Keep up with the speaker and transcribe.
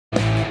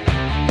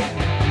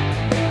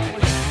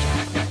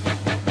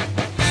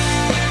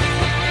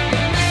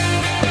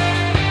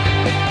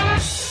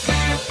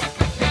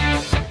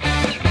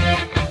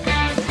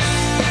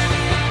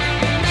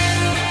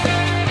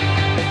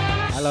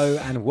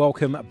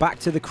welcome back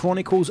to the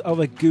Chronicles of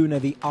a Gooner,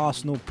 the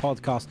Arsenal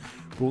podcast,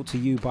 brought to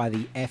you by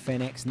the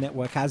FNX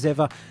network. As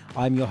ever,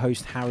 I'm your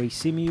host, Harry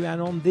Symeou,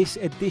 and on this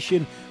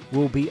edition,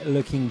 we'll be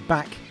looking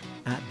back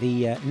at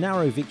the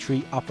narrow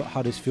victory up at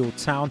Huddersfield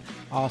Town.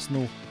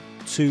 Arsenal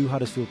 2,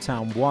 Huddersfield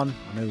Town 1.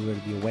 I know we're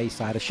going to be away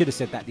side. I should have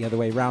said that the other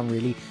way around,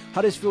 really.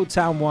 Huddersfield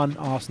Town 1,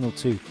 Arsenal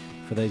 2.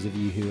 For those of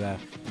you who are a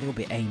little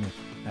bit anal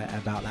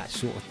about that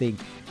sort of thing,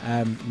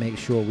 make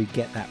sure we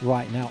get that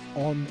right. Now,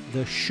 on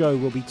the show,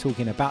 we'll be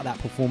talking about that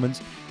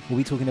performance. We'll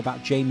be talking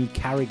about Jamie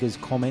Carragher's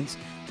comments,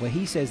 where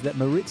he says that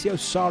Maurizio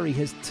Sarri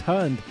has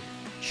turned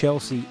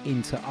Chelsea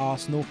into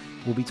Arsenal.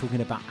 We'll be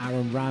talking about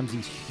Aaron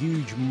Ramsey's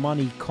huge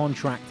money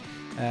contract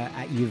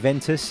at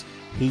Juventus.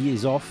 He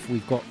is off.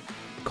 We've got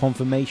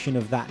confirmation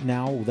of that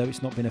now, although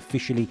it's not been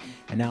officially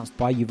announced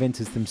by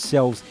Juventus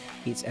themselves.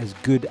 It's as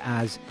good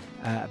as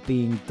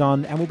being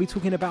done. And we'll be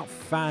talking about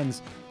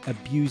fans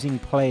abusing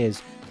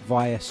players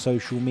via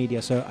social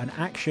media. So an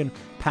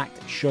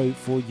action-packed show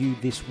for you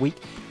this week.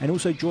 And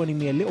also joining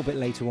me a little bit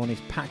later on is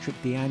Patrick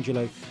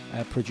D'Angelo,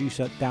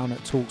 producer down at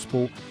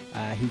TalkSport.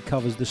 He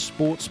covers the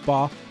sports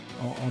bar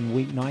on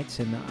weeknights,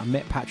 and I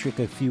met Patrick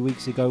a few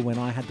weeks ago when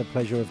I had the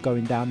pleasure of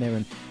going down there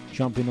and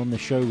jumping on the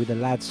show with the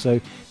lads. So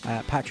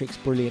Patrick's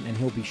brilliant, and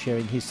he'll be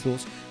sharing his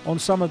thoughts on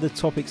some of the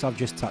topics I've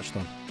just touched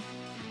on.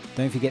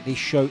 Don't forget, this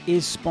show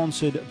is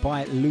sponsored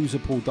by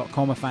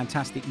loserpool.com, a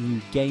fantastic new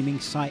gaming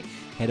site.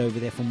 Head over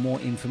there for more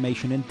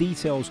information and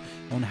details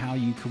on how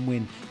you can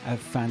win a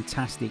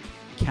fantastic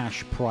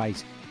cash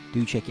prize.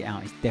 Do check it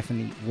out. It's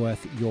definitely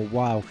worth your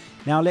while.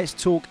 Now let's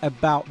talk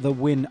about the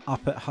win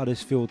up at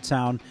Huddersfield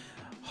Town.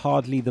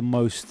 Hardly the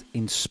most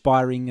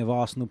inspiring of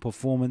Arsenal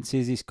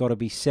performances, it's got to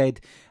be said.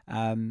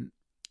 There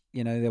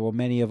were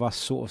many of us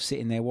sort of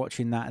sitting there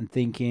watching that and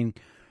thinking,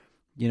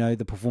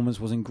 the performance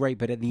wasn't great.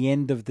 But at the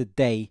end of the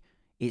day,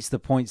 it's the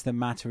points that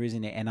matter,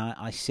 isn't it? And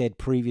I said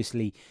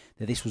previously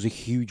that this was a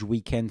huge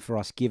weekend for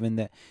us, given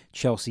that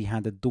Chelsea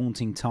had a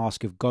daunting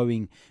task of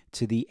going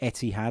to the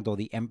Etihad, or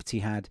the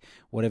Emptyhad,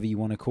 whatever you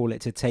want to call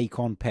it, to take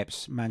on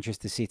Pep's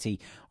Manchester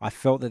City. I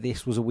felt that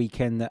this was a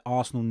weekend that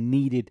Arsenal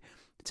needed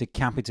to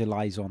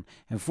capitalise on.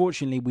 And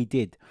fortunately, we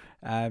did.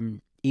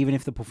 Even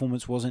if the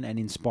performance wasn't an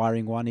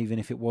inspiring one, even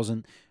if it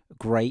wasn't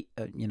great,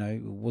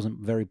 it wasn't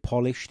very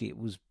polished, it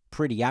was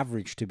pretty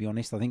average, to be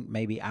honest. I think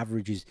maybe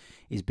average is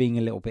being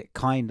a little bit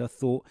kind. I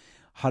thought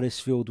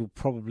Huddersfield will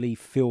probably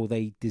feel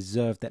they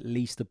deserved at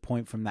least a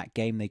point from that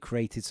game. They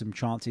created some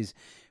chances,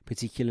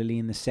 particularly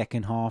in the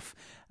second half.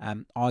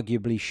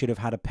 Arguably should have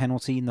had a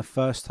penalty in the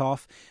first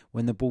half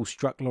when the ball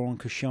struck Laurent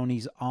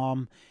Koscielny's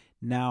arm.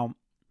 Now,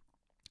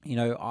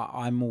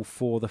 I'm all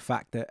for the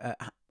fact that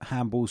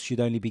handballs should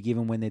only be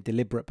given when they're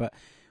deliberate. But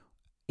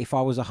if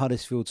I was a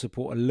Huddersfield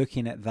supporter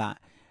looking at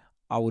that,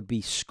 I would be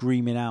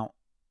screaming out,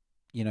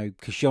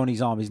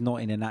 Koscielny's arm is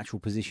not in a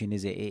natural position,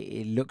 is it?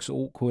 It looks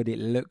awkward. It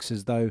looks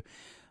as though, I'm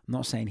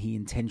not saying he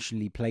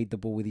intentionally played the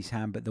ball with his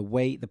hand, but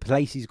the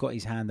place he's got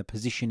his hand, the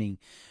positioning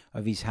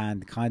of his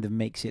hand kind of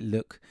makes it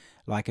look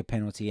like a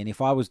penalty. And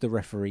if I was the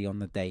referee on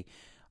the day,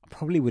 I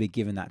probably would have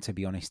given that, to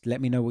be honest. Let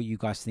me know what you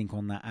guys think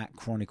on that at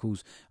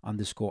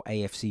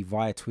Chronicles_AFC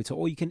via Twitter,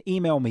 or you can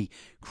email me,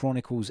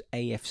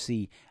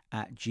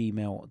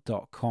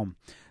 chroniclesafc@gmail.com.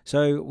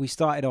 So we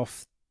started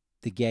off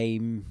the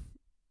game,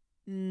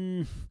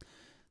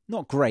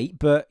 not great,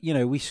 but,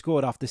 we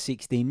scored after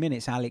 16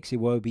 minutes. Alex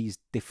Iwobi's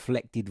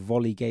deflected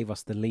volley gave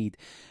us the lead.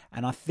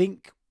 And I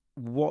think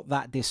what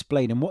that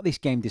displayed, and what this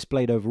game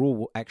displayed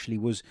overall, actually,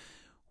 was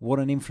what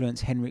an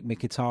influence Henrik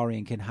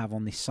Mkhitaryan can have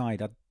on this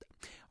side.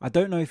 I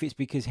don't know if it's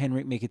because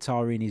Henrik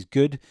Mkhitaryan is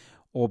good,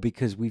 or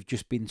because we've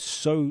just been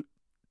so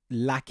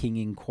lacking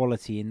in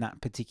quality in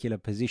that particular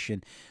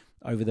position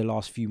over the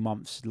last few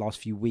months, last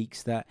few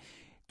weeks, that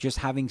just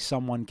having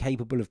someone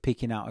capable of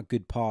picking out a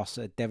good pass,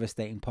 a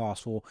devastating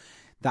pass, or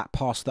that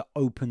pass that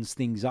opens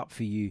things up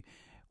for you,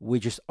 we're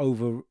just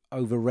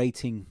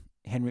overrating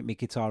Henrik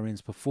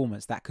Mkhitaryan's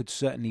performance. That could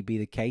certainly be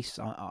the case.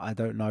 I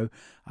don't know.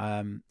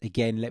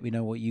 Again, let me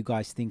know what you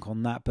guys think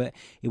on that. But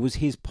it was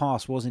his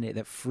pass, wasn't it,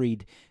 that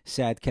freed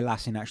Sead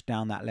Kolasinac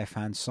down that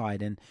left-hand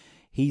side. And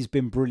he's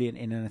been brilliant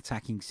in an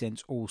attacking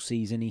sense all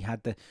season. He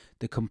had the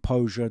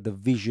composure, the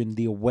vision,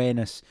 the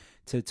awareness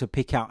to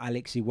pick out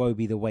Alex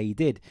Iwobi the way he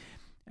did.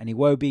 And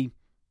Iwobi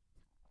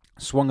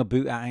swung a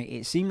boot at it.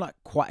 It seemed like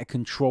quite a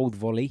controlled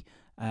volley.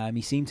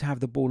 He seemed to have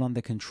the ball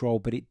under control,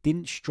 but it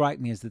didn't strike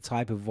me as the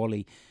type of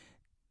volley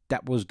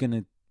that was going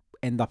to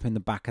end up in the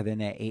back of the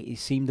net. It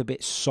seemed a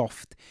bit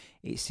soft.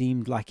 It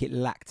seemed like it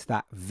lacked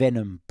that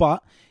venom,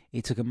 but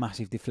it took a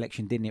massive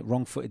deflection, didn't it?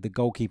 Wrong-footed the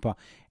goalkeeper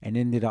and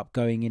ended up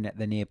going in at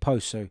the near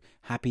post. So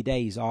happy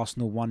days,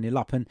 Arsenal 1-0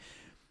 up. And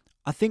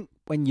I think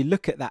when you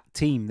look at that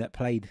team that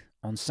played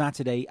on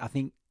Saturday, I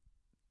think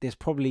there's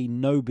probably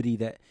nobody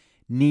that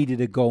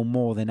needed a goal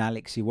more than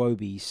Alex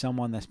Iwobi. He's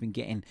someone that's been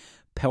getting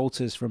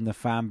pelters from the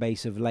fan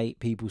base of late,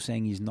 people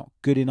saying he's not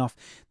good enough,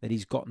 that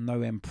he's got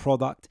no end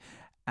product.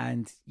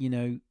 And,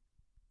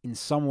 in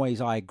some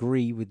ways I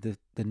agree with the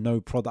no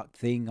product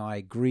thing. I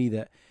agree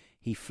that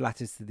he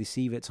flatters to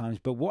deceive at times.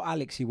 But what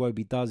Alex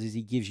Iwobi does is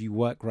he gives you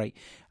work rate.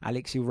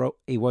 Alex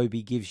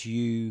Iwobi gives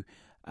you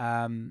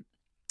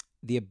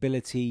the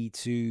ability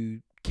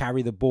to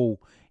carry the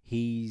ball.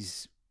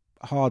 He's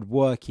hard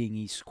working.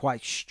 He's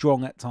quite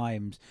strong at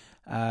times.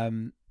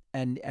 And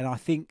I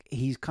think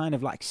he's kind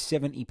of like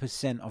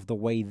 70% of the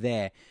way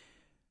there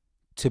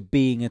to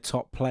being a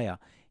top player.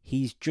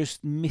 He's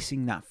just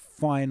missing that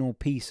final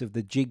piece of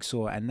the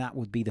jigsaw, and that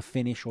would be the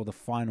finish or the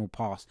final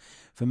pass.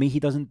 For me, he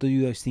doesn't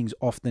do those things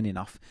often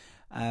enough.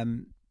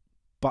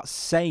 But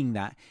saying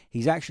that,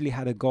 he's actually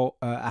had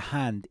a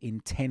hand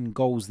in 10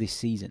 goals this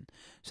season.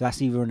 So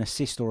that's either an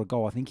assist or a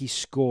goal. I think he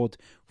scored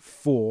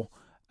 4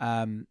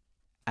 and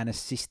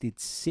assisted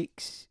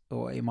 6,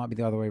 or it might be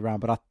the other way around,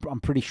 but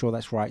I'm pretty sure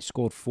that's right.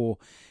 Scored 4,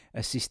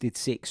 assisted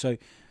 6. So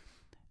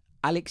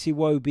Alex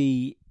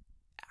Iwobi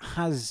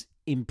has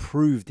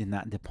improved in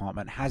that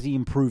department. Has he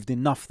improved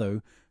enough,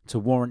 though, to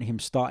warrant him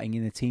starting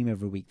in the team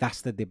every week?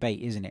 That's the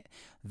debate, isn't it?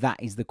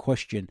 That is the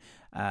question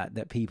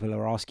that people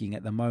are asking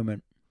at the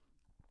moment.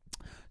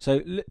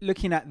 So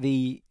looking at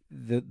the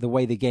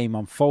way the game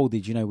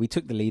unfolded, we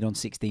took the lead on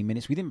 16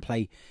 minutes. We didn't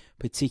play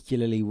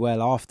particularly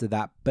well after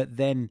that, but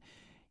then,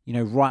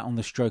 right on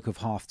the stroke of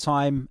half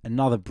time,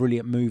 another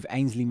brilliant move.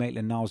 Ainsley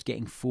Maitland-Niles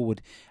getting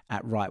forward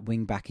at right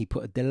wing back. He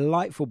put a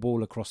delightful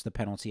ball across the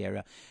penalty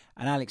area,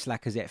 and Alex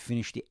Lacazette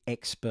finished it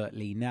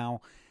expertly.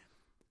 Now,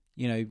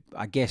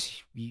 I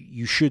guess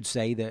you should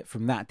say that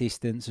from that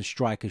distance, a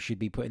striker should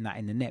be putting that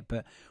in the net.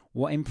 But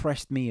what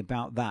impressed me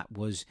about that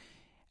was,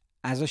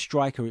 as a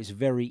striker, it's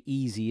very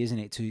easy, isn't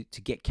it,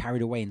 to get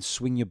carried away and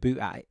swing your boot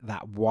at it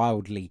that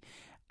wildly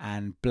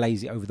and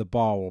blaze it over the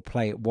bar or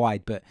play it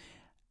wide. But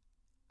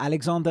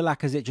Alexander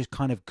Lacazette just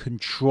kind of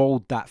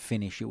controlled that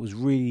finish. It was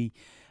really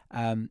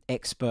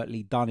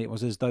expertly done. It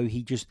was as though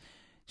he just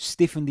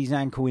stiffened his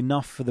ankle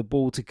enough for the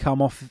ball to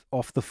come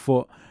off the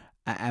foot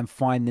and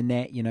find the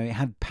net. It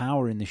had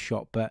power in the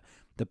shot, but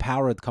the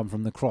power had come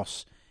from the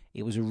cross.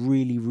 It was a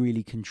really,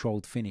 really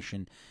controlled finish.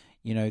 And,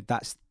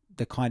 that's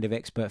the kind of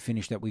expert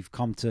finish that we've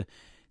come to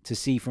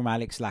see from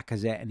Alex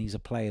Lacazette. And he's a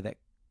player that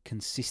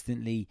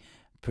consistently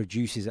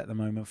produces at the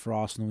moment for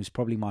Arsenal. He's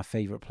probably my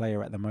favourite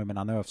player at the moment.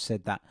 I know I've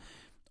said that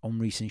on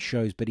recent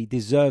shows, but he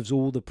deserves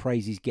all the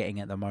praise he's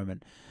getting at the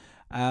moment.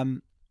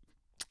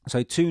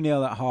 So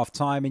 2-0 at half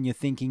time, and you're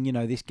thinking,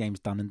 this game's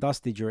done and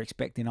dusted. You're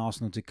expecting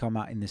Arsenal to come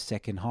out in the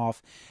second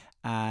half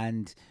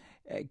and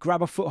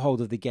grab a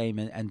foothold of the game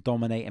and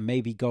dominate, and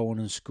maybe go on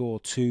and score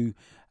two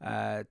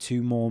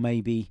more,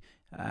 maybe.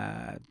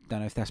 Don't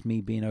know if that's me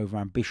being over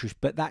ambitious,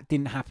 but that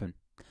didn't happen.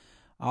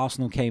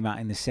 Arsenal came out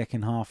in the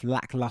second half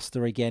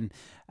lackluster again.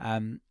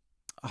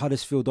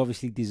 Huddersfield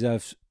obviously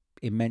deserves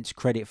immense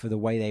credit for the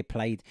way they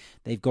played.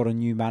 They've got a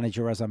new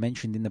manager, as I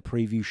mentioned in the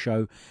preview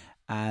show,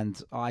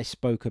 and I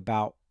spoke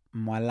about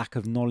my lack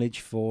of knowledge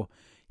for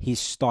his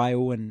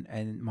style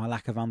and my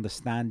lack of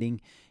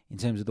understanding in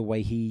terms of the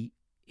way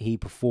he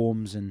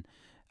performs and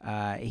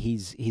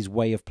his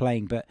way of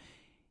playing. But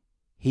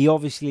he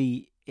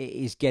obviously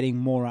is getting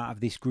more out of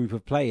this group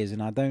of players,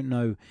 and I don't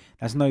know,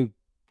 that's no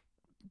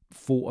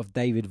fault of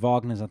David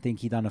Wagner's. I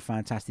think he done a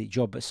fantastic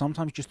job, but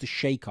sometimes just a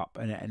shake-up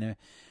and a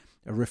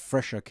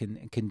refresher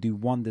can do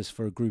wonders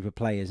for a group of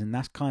players, and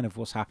that's kind of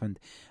what's happened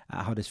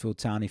at Huddersfield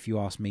Town, if you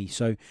ask me.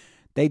 So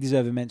they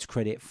deserve immense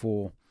credit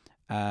for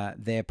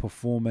their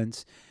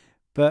performance.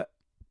 But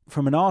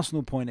from an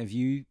Arsenal point of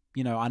view,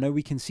 I know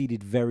we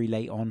conceded very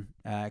late on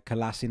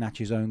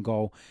Kolasinac's own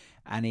goal,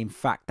 and in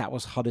fact that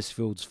was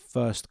Huddersfield's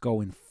first goal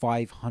in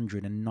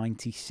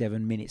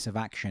 597 minutes of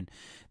action.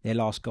 Their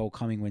last goal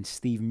coming when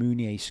Steve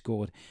Mounier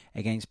scored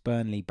against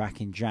Burnley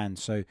back in Jan.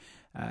 So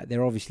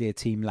they're obviously a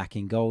team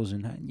lacking goals,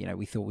 and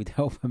we thought we'd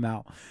help them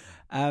out.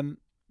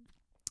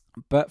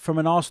 But from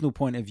an Arsenal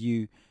point of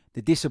view,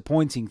 the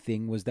disappointing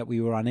thing was that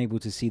we were unable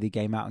to see the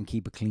game out and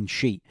keep a clean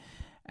sheet.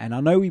 And I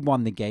know we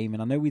won the game,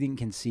 and I know we didn't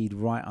concede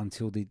right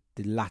until the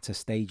latter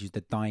stages,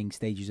 the dying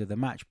stages of the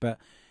match. But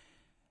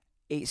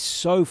it's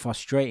so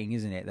frustrating,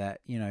 isn't it,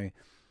 that,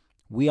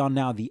 we are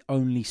now the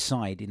only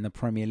side in the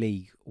Premier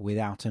League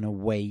without an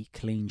away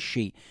clean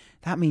sheet.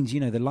 That means,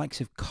 the likes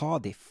of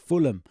Cardiff,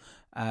 Fulham,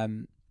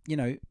 who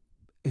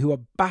are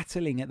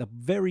battling at the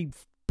very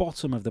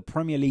bottom of the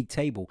Premier League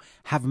table,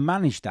 have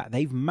managed that.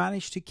 They've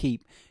managed to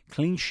keep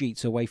clean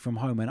sheets away from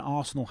home, and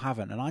Arsenal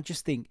haven't. And I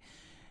just think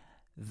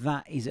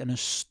that is an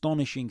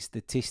astonishing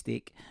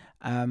statistic.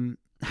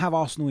 Have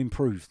Arsenal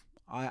improved?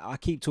 I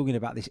keep talking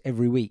about this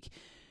every week.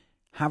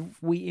 Have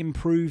we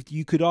improved?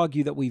 You could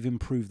argue that we've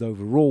improved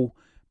overall,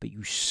 but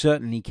you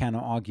certainly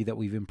cannot argue that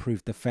we've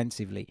improved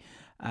defensively.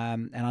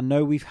 And I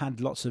know we've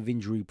had lots of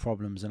injury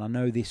problems, and I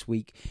know this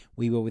week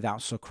we were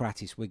without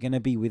Socrates. We're going to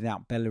be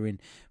without Bellerin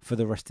for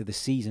the rest of the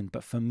season.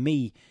 But for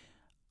me,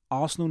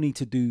 Arsenal need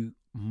to do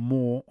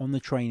more on the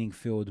training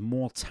field,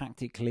 more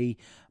tactically,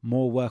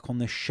 more work on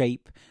the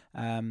shape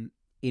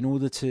in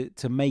order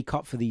to make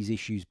up for these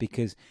issues,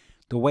 because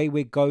the way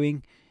we're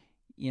going,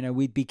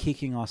 we'd be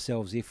kicking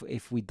ourselves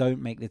if we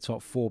don't make the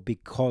top 4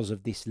 because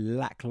of this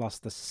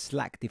lackluster,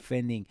 slack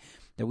defending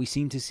that we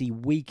seem to see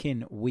week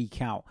in,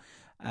 week out.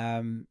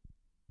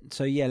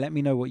 So yeah, let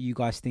me know what you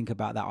guys think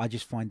about that. I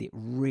just find it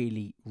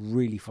really,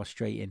 really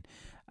frustrating.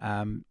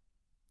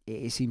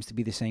 It seems to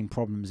be the same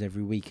problems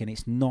every week, and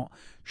it's not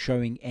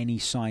showing any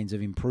signs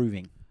of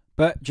improving.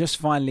 But just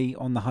finally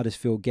on the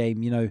Huddersfield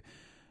game,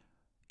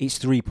 it's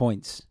 3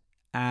 points.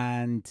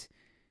 And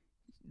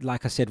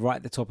like I said right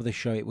at the top of the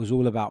show, it was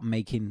all about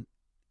making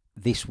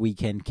this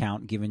weekend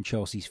count given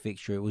Chelsea's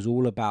fixture. It was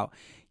all about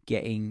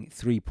getting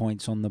 3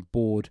 points on the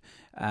board.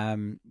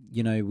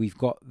 We've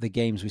got the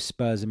games with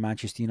Spurs and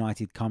Manchester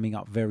United coming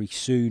up very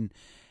soon.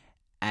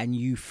 And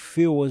you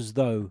feel as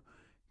though,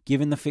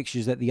 given the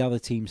fixtures that the other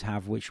teams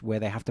have, where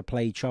they have to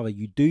play each other,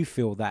 you do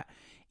feel that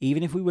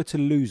even if we were to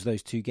lose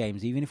those 2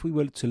 games, even if we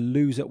were to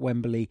lose at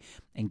Wembley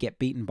and get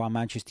beaten by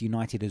Manchester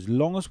United, as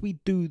long as we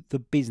do the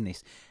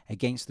business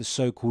against the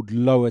so-called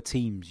lower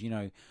teams,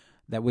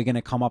 that we're going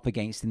to come up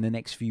against in the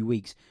next few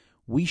weeks,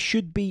 we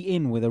should be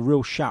in with a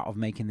real shout of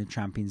making the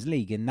Champions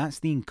League. And that's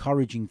the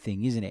encouraging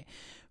thing, isn't it?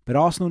 But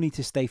Arsenal need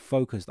to stay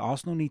focused.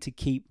 Arsenal need to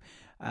keep,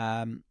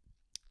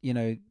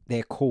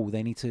 their cool.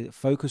 They need to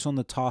focus on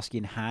the task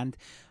in hand.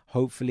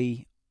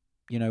 Hopefully,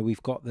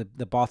 we've got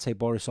the Bate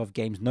Borisov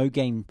games. No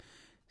game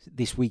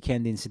this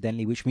weekend,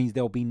 incidentally, which means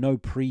there'll be no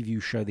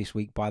preview show this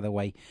week, by the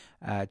way,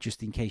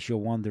 just in case you're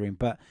wondering.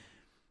 But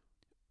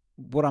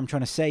what I'm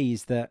trying to say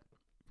is that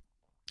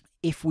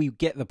if we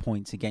get the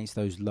points against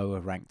those lower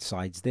ranked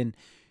sides, then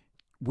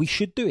we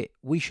should do it.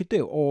 We should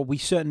do it. Or we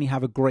certainly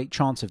have a great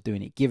chance of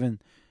doing it,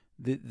 given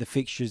the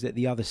fixtures that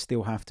the others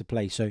still have to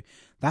play. So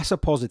that's a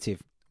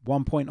positive.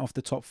 1 point off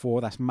the top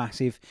 4, that's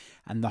massive.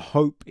 And the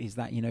hope is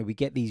that, we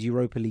get these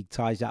Europa League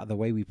ties out of the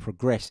way, we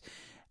progress.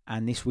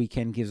 And this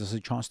weekend gives us a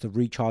chance to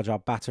recharge our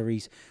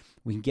batteries.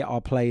 We can get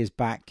our players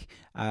back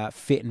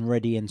fit and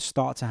ready and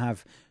start to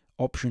have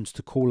options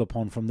to call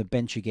upon from the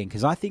bench again.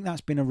 Because I think that's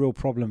been a real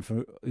problem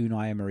for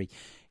Unai Emery.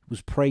 He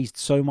was praised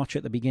so much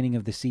at the beginning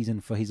of the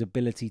season for his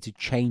ability to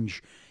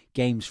change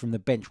games from the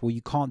bench. Well,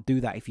 you can't do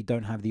that if you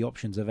don't have the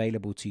options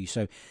available to you.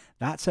 So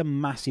that's a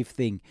massive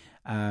thing.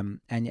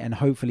 And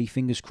hopefully,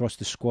 fingers crossed,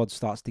 the squad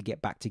starts to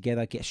get back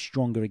together, get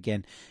stronger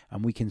again,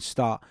 and we can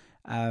start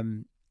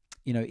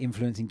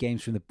influencing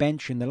games from the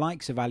bench. And the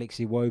likes of Alex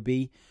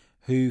Iwobi,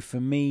 who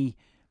for me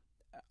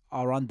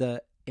are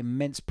under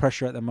immense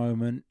pressure at the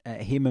moment.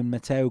 Him and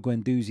Matteo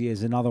Guendouzi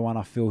is another one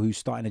I feel who's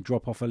starting to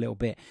drop off a little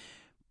bit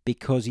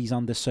because he's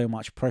under so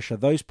much pressure.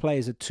 Those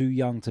players are too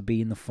young to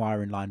be in the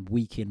firing line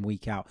week in,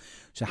 week out.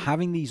 So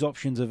having these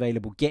options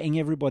available, getting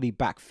everybody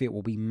back fit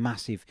will be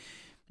massive,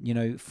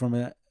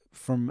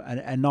 from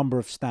a number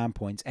of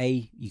standpoints.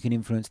 A, you can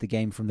influence the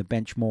game from the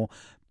bench more.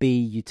 B,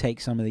 you take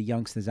some of the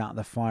youngsters out of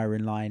the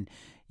firing line.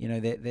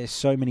 There's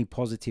so many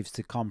positives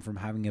to come from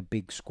having a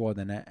big squad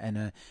and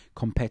a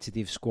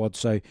competitive squad.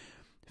 So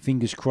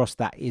fingers crossed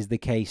that is the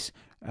case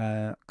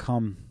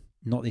come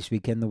not this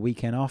weekend, the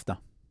weekend after.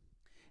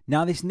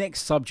 Now, this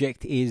next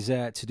subject is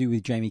to do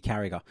with Jamie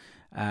Carragher.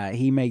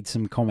 He made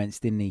some comments,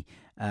 didn't he,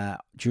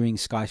 during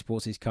Sky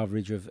Sports'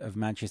 coverage of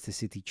Manchester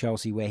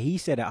City-Chelsea, where he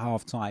said at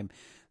half-time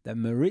that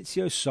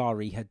Maurizio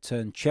Sarri had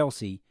turned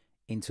Chelsea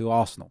into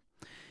Arsenal.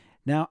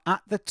 Now,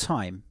 at the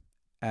time,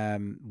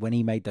 when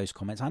he made those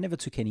comments, I never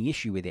took any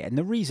issue with it. And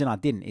the reason I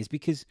didn't is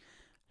because,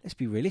 let's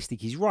be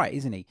realistic, he's right,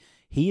 isn't he?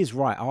 He is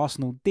right.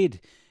 Arsenal did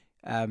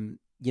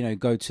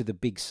go to the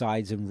big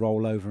sides and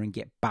roll over and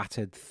get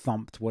battered,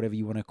 thumped, whatever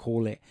you want to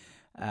call it,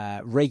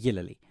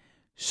 regularly.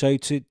 So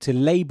to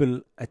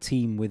label a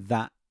team with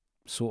that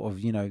sort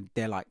of,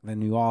 they're like the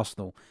new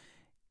Arsenal,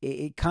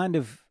 it kind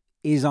of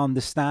is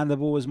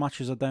understandable. As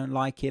much as I don't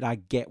like it, I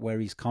get where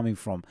he's coming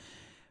from.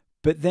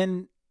 But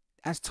then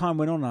as time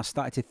went on, I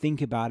started to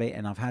think about it,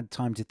 and I've had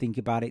time to think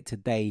about it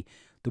today.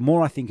 The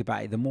more I think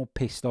about it, the more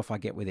pissed off I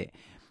get with it.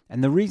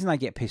 And the reason I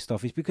get pissed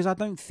off is because I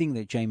don't think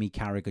that Jamie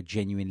Carragher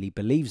genuinely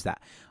believes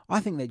that. I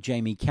think that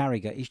Jamie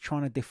Carragher is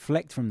trying to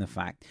deflect from the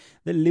fact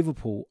that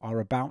Liverpool are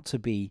about to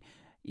be,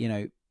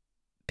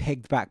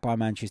 pegged back by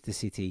Manchester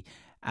City.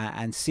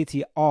 And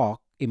City are,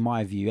 in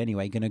my view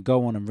anyway, going to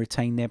go on and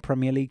retain their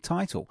Premier League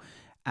title.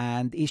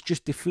 And it's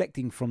just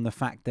deflecting from the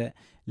fact that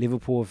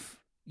Liverpool have,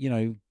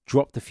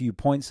 dropped a few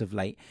points of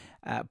late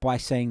by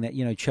saying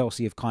that,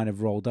 Chelsea have kind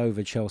of rolled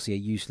over. Chelsea are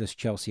useless.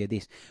 Chelsea are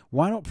this.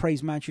 Why not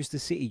praise Manchester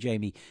City,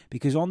 Jamie?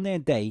 Because on their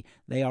day,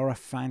 they are a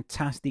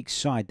fantastic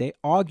side. They're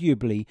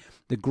arguably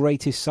the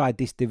greatest side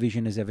this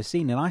division has ever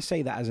seen. And I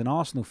say that as an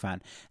Arsenal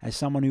fan, as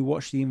someone who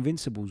watched the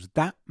Invincibles.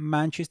 That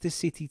Manchester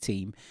City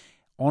team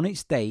on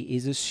its day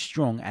is as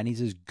strong and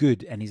is as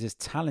good and is as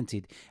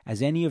talented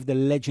as any of the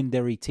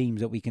legendary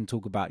teams that we can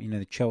talk about.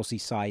 The Chelsea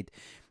side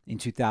in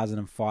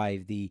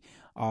 2005, the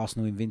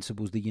Arsenal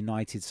Invincibles, the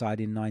United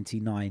side in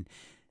 99.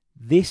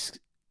 This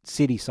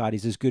City side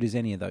is as good as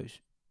any of those,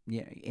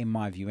 in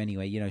my view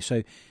anyway.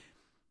 So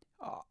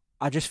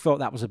I just felt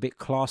that was a bit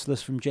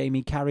classless from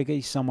Jamie Carragher.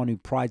 He's someone who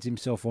prides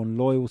himself on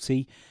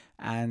loyalty,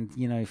 and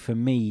for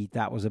me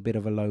that was a bit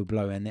of a low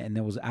blow, and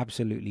there was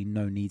absolutely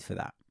no need for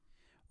that.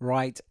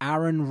 Right,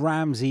 Aaron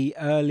Ramsey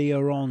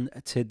earlier on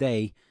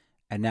today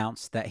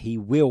announced that he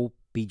will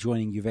be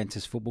joining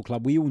Juventus Football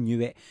Club. We all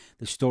knew it.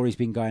 The story's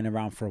been going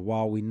around for a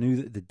while. We knew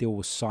that the deal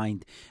was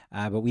signed,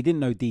 but we didn't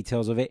know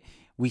details of it.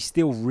 We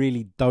still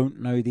really don't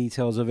know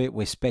details of it.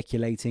 We're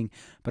speculating.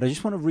 But I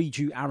just want to read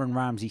you Aaron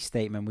Ramsey's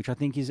statement, which I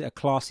think is a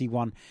classy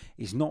one.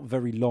 It's not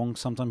very long.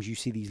 Sometimes you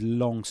see these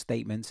long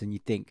statements and you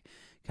think,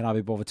 can I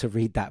be bothered to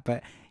read that?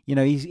 But, you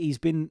know, he's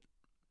been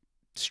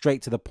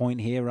straight to the point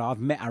here. I've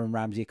met Aaron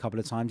Ramsey a couple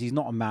of times. He's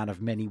not a man of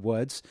many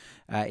words,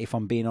 if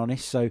I'm being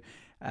honest. So,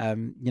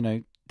 you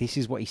know, this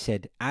is what he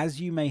said.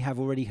 As you may have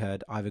already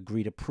heard, I've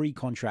agreed a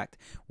pre-contract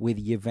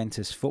with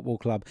Juventus Football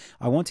Club.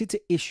 I wanted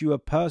to issue a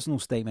personal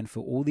statement for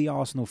all the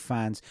Arsenal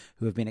fans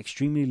who have been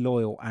extremely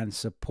loyal and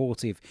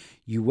supportive.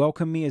 You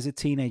welcomed me as a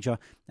teenager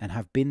and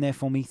have been there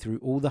for me through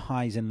all the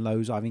highs and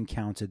lows I've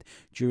encountered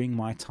during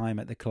my time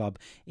at the club.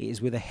 It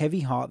is with a heavy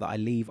heart that I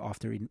leave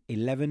after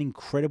 11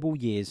 incredible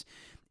years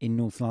in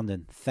North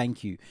London.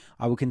 Thank you.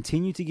 I will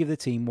continue to give the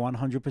team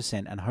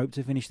 100% and hope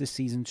to finish the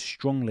season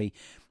strongly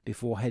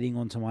before heading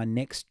on to my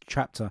next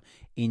chapter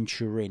in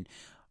Turin.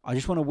 I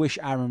just want to wish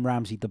Aaron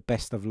Ramsey the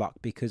best of luck,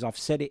 because I've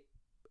said it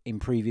in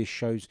previous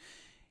shows.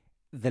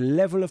 The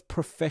level of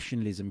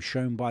professionalism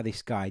shown by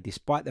this guy,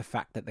 despite the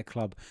fact that the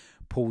club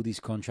pulled his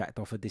contract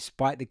offer,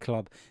 despite the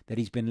club that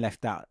he's been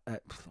left out,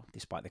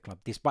 despite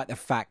the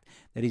fact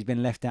that he's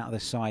been left out of the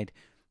side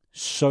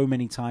so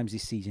many times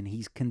this season,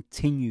 he's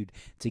continued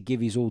to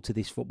give his all to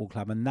this football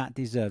club, and that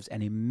deserves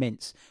an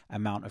immense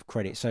amount of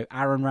credit. So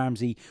Aaron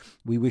Ramsey,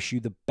 we wish you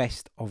the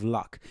best of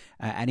luck.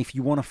 And if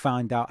you want to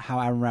find out how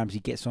Aaron Ramsey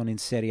gets on in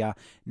Serie A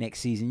next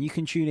season, you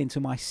can tune into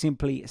my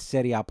Simply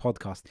Serie A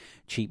podcast.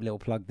 Cheap little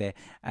plug there.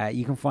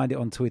 You can find it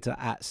on Twitter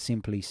at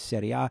Simply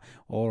Serie A,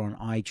 or on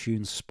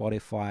iTunes,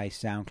 Spotify,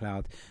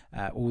 SoundCloud,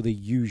 all the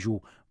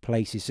usual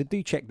places. So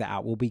do check that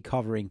out. We'll be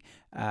covering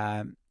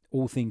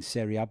all things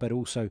Serie A, but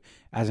also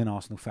as an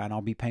Arsenal fan,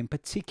 I'll be paying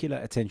particular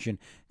attention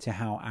to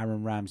how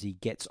Aaron Ramsey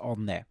gets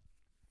on there.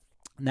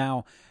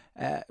 Now,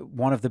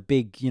 one of the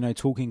big,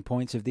 talking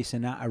points of this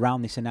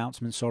around this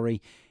announcement,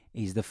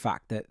 is the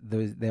fact that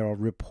there are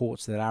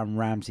reports that Aaron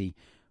Ramsey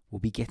will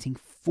be getting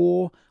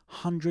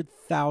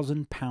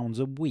 £400,000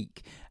 a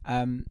week.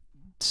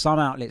 Some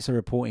outlets are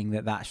reporting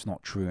that that's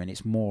not true, and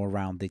it's more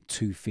around the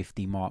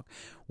 250 mark.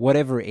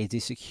 Whatever it is,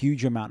 it's a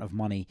huge amount of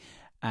money.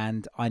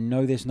 And I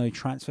know there's no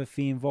transfer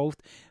fee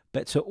involved,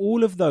 but to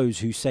all of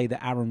those who say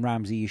that Aaron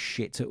Ramsey is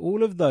shit, to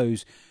all of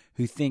those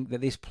who think that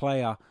this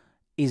player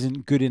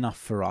isn't good enough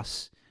for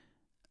us,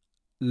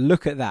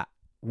 look at that.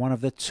 One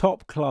of the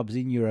top clubs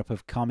in Europe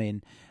have come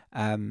in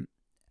and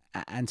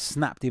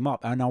snapped him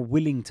up and are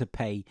willing to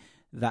pay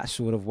that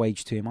sort of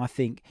wage to him. I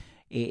think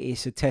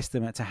it's a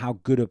testament to how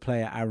good a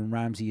player Aaron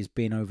Ramsey has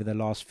been over the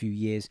last few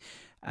years.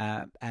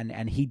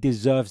 And he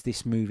deserves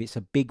this move. It's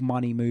a big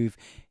money move.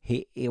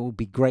 It will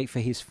be great for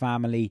his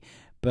family.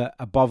 But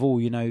above all,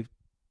 you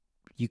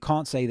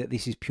can't say that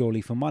this is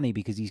purely for money,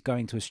 because he's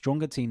going to a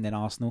stronger team than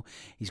Arsenal.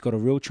 He's got a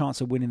real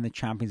chance of winning the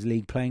Champions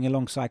League, playing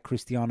alongside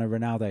Cristiano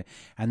Ronaldo.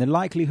 And the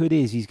likelihood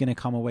is he's going to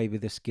come away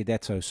with a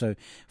Scudetto. So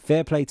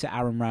fair play to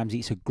Aaron Ramsey.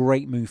 It's a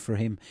great move for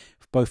him,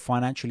 both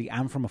financially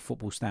and from a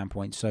football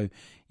standpoint. So,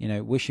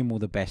 wish him all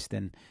the best.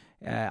 And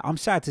I'm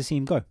sad to see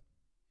him go.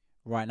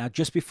 Right, now,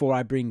 just before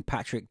I bring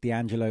Patrick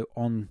D'Angelo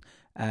on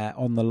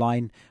the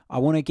line, I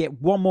want to get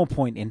one more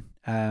point in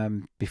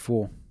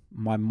before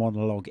my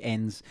monologue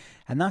ends,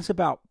 and that's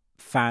about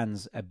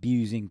fans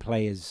abusing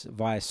players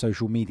via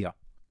social media.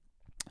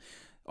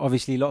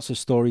 Obviously, lots of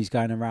stories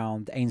going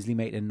around. Ainsley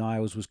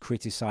Maitland-Niles was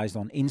criticised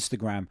on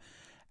Instagram,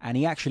 and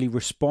he actually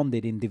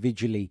responded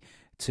individually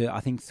to, I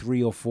think,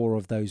 3 or 4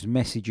 of those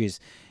messages.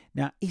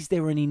 Now, is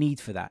there any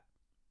need for that?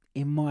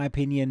 In my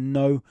opinion,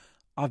 no.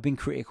 I've been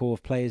critical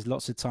of players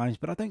lots of times,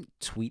 but I don't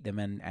tweet them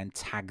and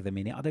tag them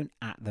in it. I don't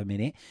at them in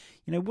it.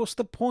 What's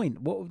the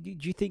point? What do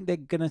you think they're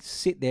going to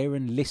sit there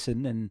and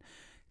listen and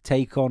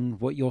take on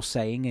what you're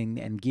saying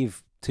and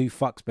give 2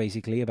 fucks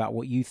basically about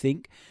what you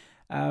think?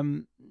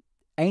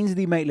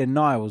 Ainsley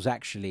Maitland-Niles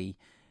actually,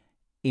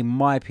 in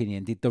my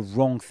opinion, did the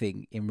wrong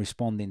thing in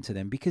responding to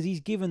them, because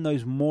he's given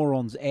those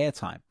morons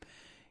airtime.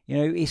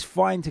 It's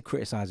fine to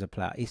criticise a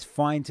player. It's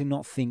fine to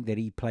not think that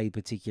he played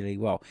particularly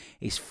well.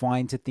 It's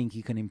fine to think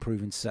he can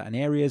improve in certain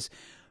areas.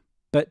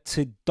 But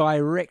to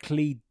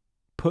directly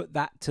put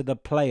that to the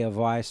player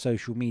via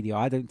social media,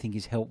 I don't think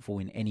is helpful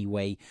in any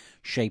way,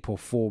 shape or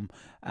form.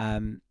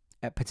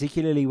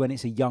 Particularly when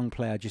it's a young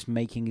player just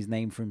making his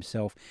name for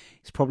himself.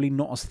 It's probably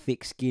not as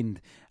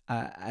thick-skinned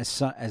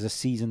as a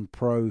seasoned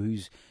pro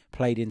who's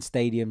played in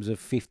stadiums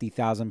of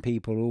 50,000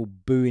 people all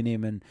booing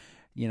him and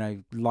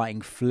lighting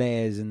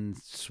flares and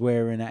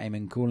swearing at him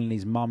and calling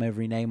his mum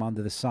every name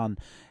under the sun.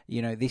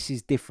 This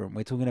is different.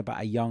 We're talking about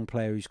a young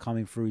player who's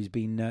coming through, who's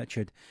been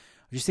nurtured.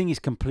 I just think it's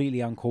completely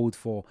uncalled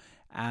for,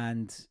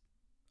 and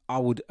I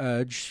would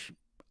urge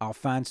our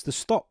fans to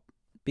stop,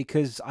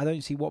 because I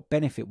don't see what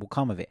benefit will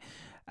come of it.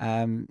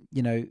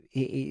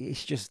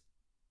 It's just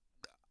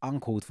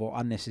uncalled for,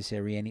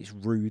 unnecessary, and it's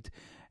rude.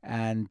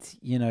 And,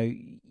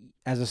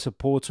 as a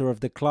supporter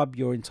of the club,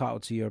 you're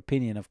entitled to your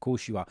opinion. Of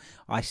course you are.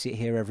 I sit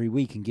here every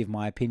week and give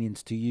my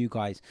opinions to you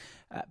guys.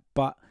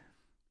 But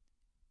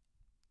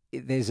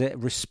there's a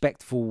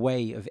respectful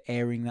way of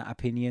airing that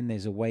opinion.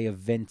 There's a way of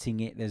venting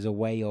it. There's a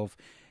way of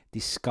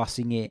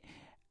discussing it.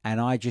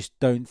 And I just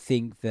don't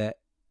think that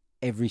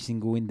every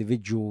single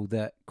individual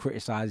that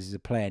criticises a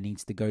player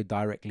needs to go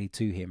directly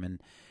to him.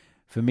 And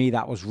for me,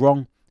 that was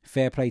wrong.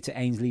 Fair play to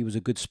Ainsley. He was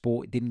a good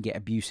sport. He didn't get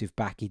abusive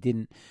back. He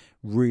didn't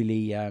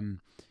really,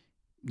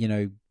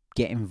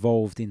 get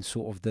involved in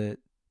sort of the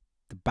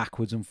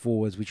backwards and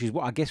forwards, which is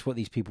what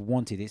these people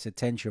wanted. It's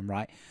attention,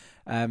 right?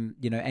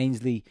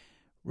 Ainsley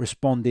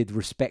responded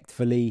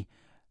respectfully,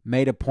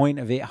 made a point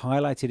of it,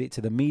 highlighted it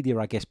to the media,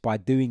 I guess, by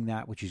doing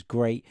that, which is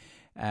great.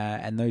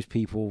 And those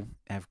people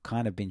have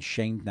kind of been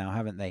shamed now,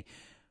 haven't they?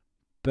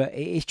 But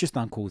it's just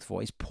uncalled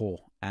for. It's poor.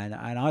 And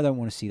I don't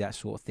want to see that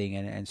sort of thing.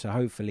 And so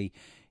hopefully,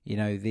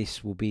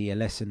 this will be a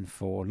lesson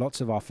for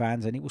lots of our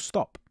fans and it will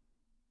stop.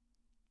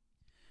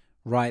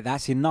 Right,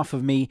 that's enough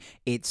of me.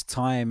 It's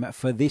time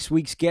for this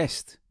week's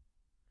guest.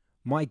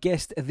 My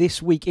guest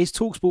this week is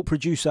TalkSport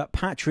producer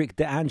Patrick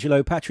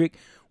D'Angelo. Patrick,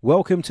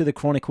 welcome to the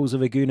Chronicles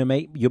of a Gooner,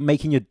 mate. You're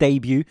making your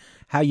debut.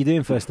 How are you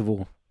doing, first of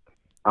all?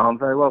 I'm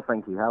very well,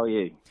 thank you. How are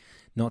you?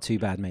 Not too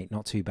bad, mate.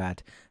 Not too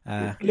bad.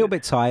 A little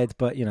bit tired,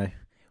 but,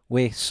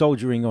 we're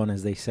soldiering on,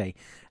 as they say.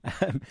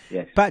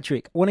 Yes.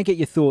 Patrick, I want to get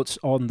your thoughts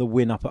on the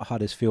win up at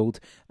Huddersfield.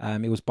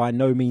 It was by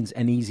no means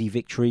an easy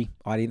victory.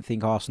 I didn't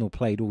think Arsenal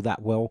played all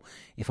that well,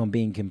 if I'm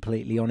being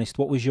completely honest.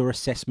 What was your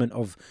assessment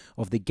of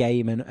the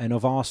game and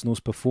of Arsenal's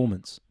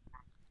performance?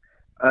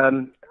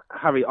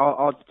 Harry,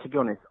 to be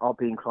honest, I'll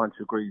be inclined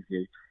to agree with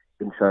you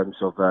in terms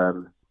of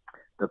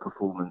the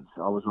performance.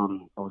 I was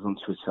on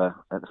Twitter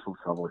at the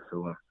full-time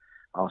whistle.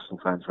 Arsenal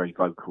fans very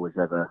vocal as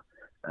ever,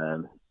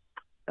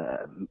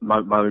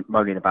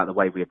 moaning about the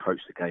way we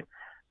approached the game.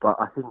 But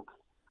I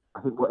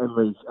think what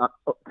Emery's,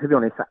 to be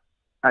honest,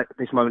 at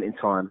this moment in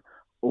time,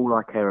 all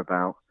I care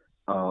about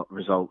are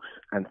results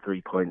and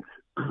 3 points.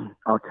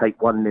 I'll take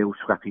 1-0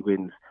 scrappy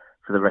wins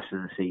for the rest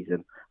of the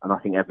season, and I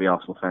think every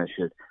Arsenal fan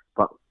should.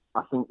 But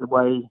I think the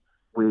way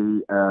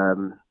we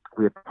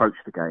approach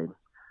the game,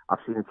 I've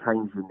seen a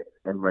change in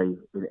Emery,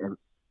 in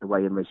the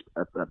way Emery's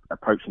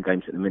approaching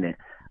games at the minute.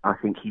 I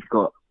don't think he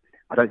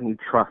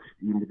trusts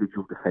the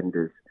individual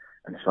defenders,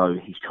 and so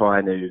he's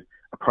trying to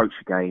approach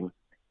the game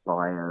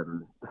by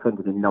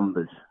defending in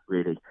numbers,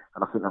 really.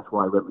 And I think that's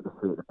why I went with the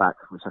three at the back,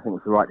 which I think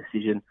was the right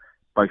decision.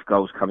 Both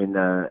goals come in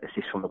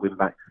assists from the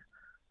wing-backs.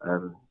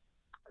 I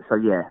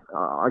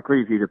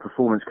agree with you. The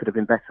performance could have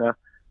been better,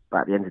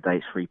 but at the end of the day,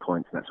 it's 3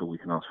 points, and that's all we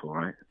can ask for,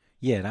 right?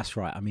 Yeah, that's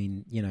right. I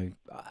mean,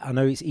 I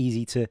know it's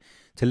easy to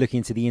look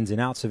into the ins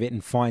and outs of it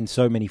and find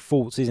so many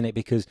faults, isn't it?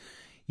 Because,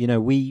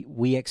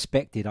 we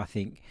expected, I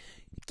think,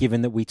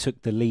 given that we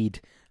took the lead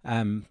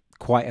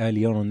quite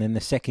early on, and then the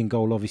second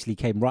goal obviously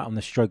came right on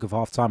the stroke of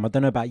half-time. I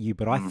don't know about you,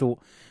 but I thought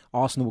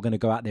Arsenal were going to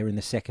go out there in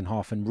the second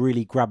half and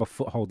really grab a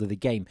foothold of the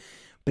game.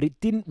 But it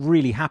didn't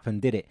really happen,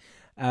 did it?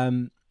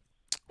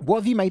 What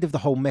have you made of the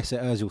whole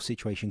Mesut Ozil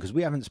situation? Because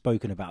we haven't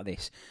spoken about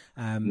this.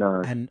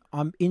 No. And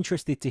I'm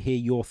interested to hear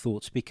your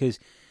thoughts, because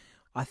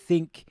I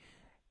think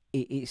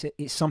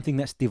it's something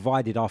that's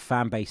divided our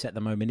fan base at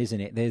the moment,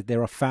 isn't it?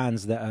 There are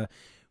fans that are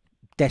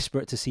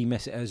desperate to see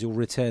Mesut Ozil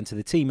return to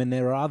the team, and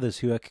there are others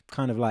who are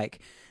kind of like,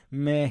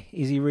 meh,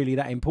 is he really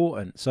that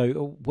important?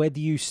 So where do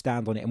you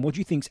stand on it, and what do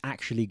you think's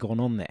actually gone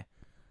on there?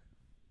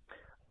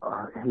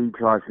 He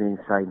drives me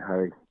insane,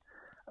 Harry.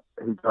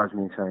 He drives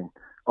me insane.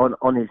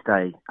 On his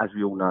day, as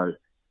we all know,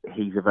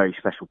 he's a very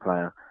special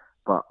player,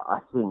 but I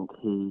think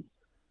he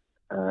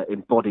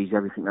embodies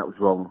everything that was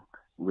wrong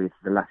with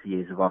the latter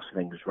years of Arsene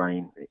Wenger's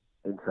reign,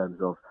 in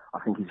terms of, I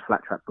think he's a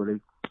flat track bully.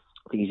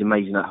 I think he's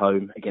amazing at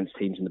home against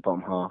teams in the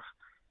bottom half.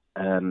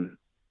 And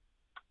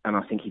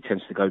I think he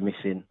tends to go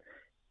missing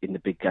in the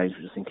big games,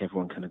 which I think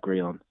everyone can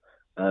agree on.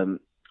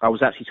 I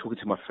was actually talking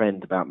to my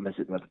friend about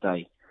Mesut the other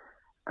day,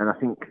 and I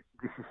think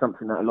this is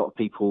something that a lot of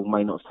people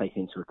may not have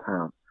taken into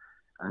account.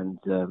 And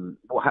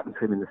what happened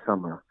to him in the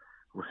summer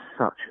was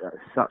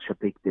such a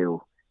big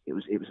deal. It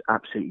was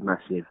absolutely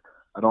massive.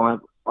 And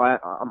I'm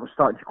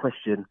starting to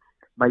question,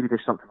 maybe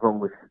there's something wrong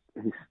with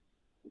his.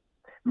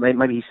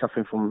 Maybe he's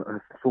suffering from a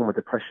form of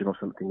depression or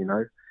something.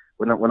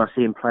 When I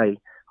see him play,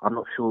 I'm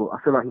not sure.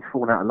 I feel like he's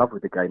fallen out of love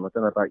with the game. I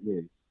don't know about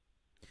you.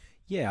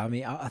 Yeah, I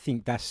mean, I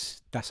think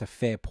that's a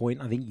fair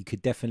point. I think you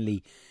could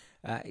definitely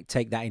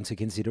take that into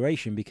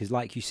consideration, because,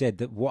 like you said,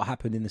 that what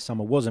happened in the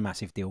summer was a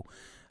massive deal.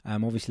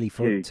 Obviously,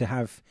 to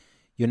have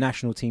your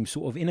national team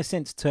sort of, in a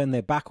sense, turn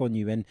their back on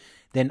you, and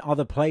then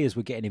other players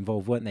were getting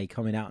involved, weren't they?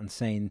 Coming out and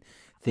saying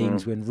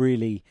things when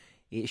really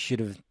it should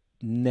have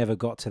never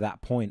got to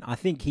that point. I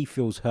think he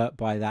feels hurt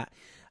by that,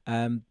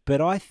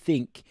 but I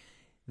think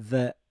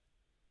that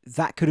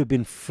could have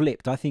been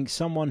flipped. I think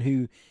someone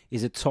who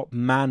is a top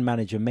man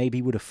manager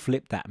maybe would have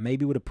flipped that.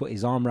 Maybe would have put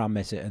his arm around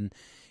Mesut and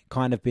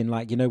kind of been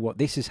like, you know what,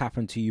 this has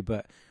happened to you,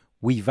 but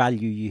we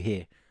value you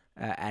here.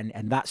 And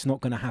that's not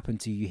going to happen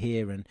to you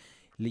here. And,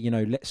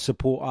 let's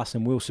support us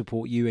and we'll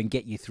support you and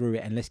get you through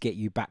it. And let's get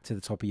you back to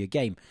the top of your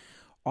game.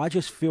 I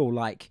just feel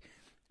like,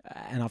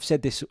 and I've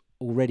said this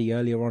already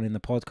earlier on in the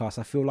podcast,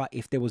 I feel like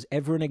if there was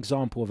ever an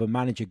example of a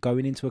manager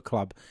going into a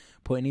club,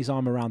 putting his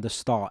arm around the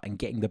start and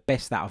getting the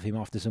best out of him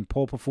after some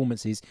poor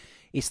performances,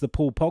 it's the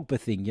Paul Pogba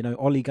thing. You know,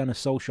 Ole Gunnar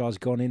Solskjaer's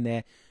gone in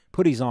there,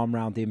 put his arm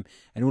around him,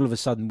 and all of a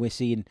sudden we're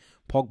seeing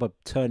Pogba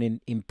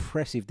turning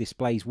impressive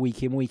displays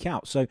week in, week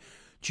out. So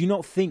do you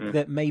not think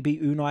that maybe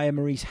Unai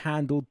Emery's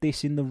handled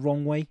this in the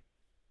wrong way?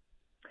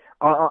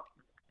 I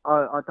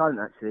don't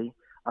actually.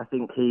 I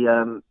think he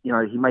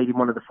made him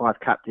one of the 5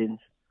 captains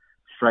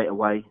straight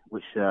away,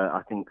 which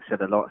I think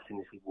said a lot as soon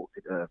as he walked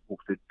through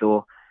the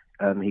door.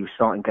 He was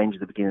starting games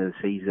at the beginning of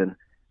the season.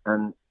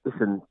 And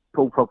listen,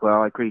 Paul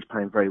Pogba, I agree, he's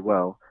playing very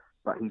well,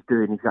 but he's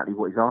doing exactly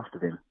what he's asked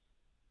of him.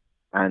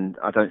 And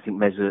I don't think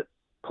Mesut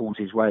pulls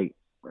his weight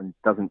and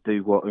doesn't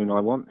do what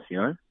Unai wants, you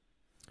know?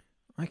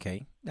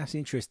 Okay, that's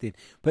interesting.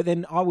 But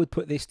then I would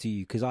put this to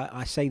you, because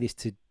I say this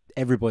to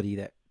everybody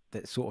that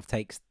sort of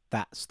takes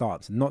that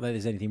stance. Not that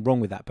there's anything wrong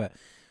with that, but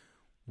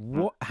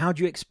how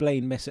do you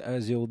explain Mesut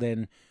Ozil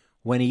then,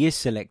 when he is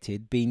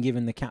selected, being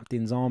given the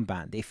captain's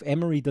armband? If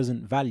Emery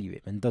doesn't value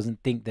him and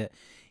doesn't think that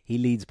he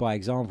leads by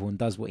example and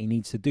does what he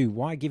needs to do,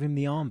 why give him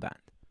the armband?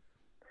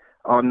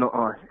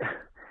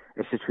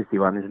 It's a tricky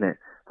one, isn't it?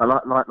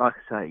 But like I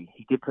say,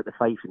 he did put the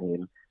faith in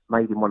him,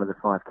 made him one of the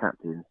 5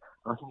 captains.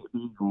 I think it'd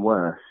be even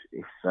worse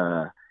if he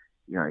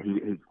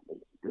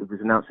was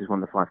announced as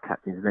one of the 5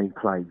 captains and then he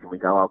plays and we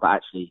go, oh, but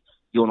actually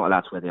you're not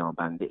allowed to wear the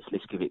armband.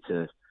 Let's give it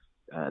to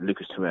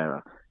Lucas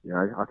Torreira. You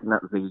know, I think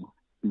that would be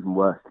even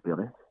worse, to be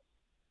honest.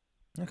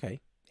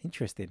 Okay,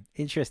 interesting.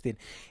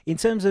 In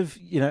terms of,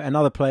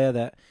 another player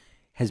that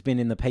has been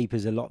in the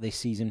papers a lot this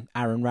season,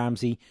 Aaron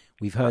Ramsey.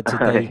 We've heard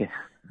today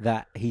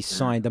that he's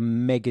signed a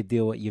mega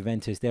deal at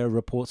Juventus. There are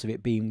reports of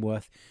it being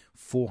worth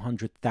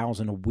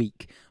 $400,000 a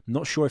week. I'm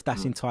not sure if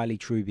that's entirely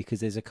true, because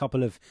there's a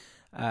couple of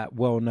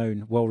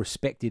well-known,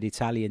 well-respected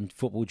Italian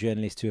football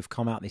journalists who have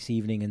come out this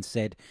evening and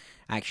said,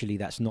 actually,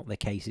 that's not the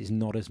case. It's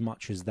not as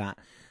much as that.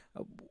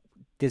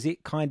 Does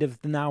it kind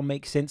of now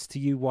make sense to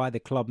you why the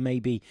club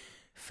maybe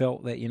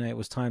felt that, it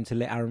was time to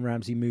let Aaron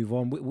Ramsey move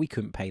on? We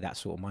couldn't pay that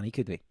sort of money,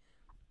 could we?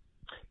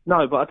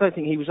 No, but I don't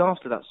think he was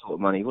after that sort of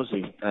money, was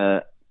he?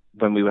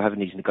 When we were having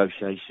these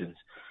negotiations,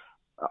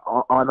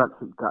 I'm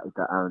absolutely gutted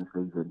that Aaron's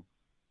leaving.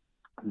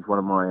 He's one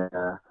of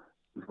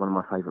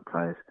my favourite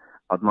players.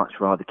 I'd much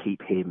rather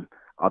keep him.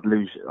 I'd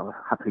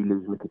happily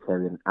lose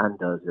Mkhitaryan and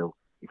Ozil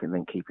if it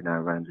meant keeping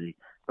Aaron Ramsey.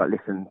 But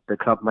listen, the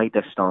club made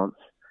their stance.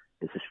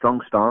 It's a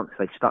strong stance.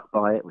 They stuck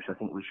by it, which I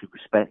think we should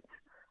respect.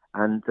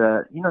 And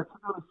to be honest,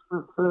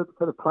 for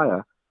the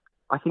player,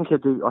 I think he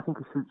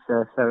suits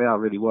Serie A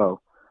really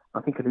well.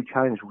 I think a new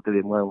challenge will do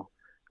him well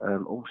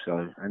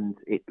also, and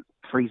it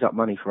frees up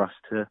money for us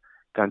to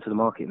go into the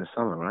market in the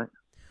summer, right?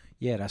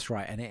 Yeah, that's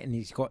right, and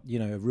he's got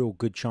a real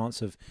good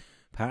chance of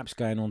perhaps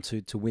going on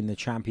to win the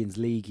Champions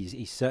League.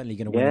 He's certainly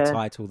going to win a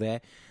title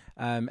there,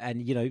 and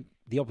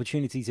the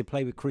opportunity to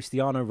play with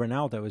Cristiano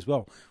Ronaldo as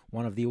well,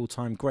 one of the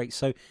all-time greats.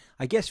 So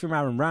I guess from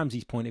Aaron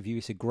Ramsey's point of view,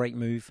 it's a great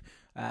move,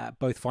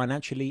 both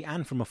financially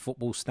and from a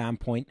football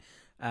standpoint.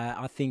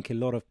 I think a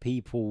lot of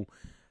people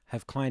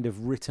have kind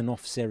of written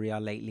off Serie A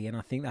lately, and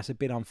I think that's a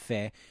bit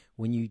unfair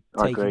when you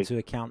take into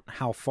account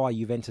how far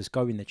Juventus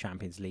go in the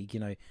Champions League.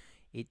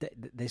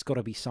 There's got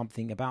to be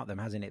something about them,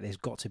 hasn't it? There's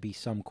got to be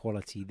some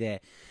quality there.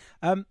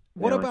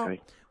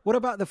 What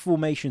about the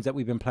formations that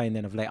we've been playing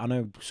then of late? I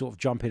know sort of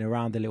jumping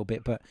around a little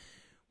bit, but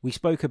we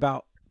spoke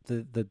about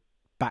the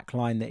back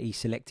line that he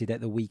selected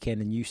at the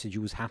weekend, and you said you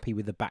was happy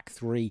with the back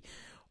 3.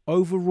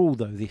 Overall,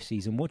 though, this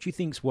season, what do you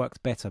think's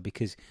worked better?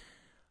 Because,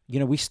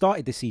 we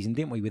started the season,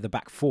 didn't we, with a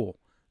back 4.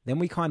 Then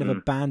we kind of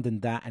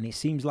abandoned that, and it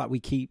seems like we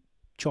keep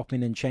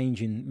chopping and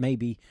changing,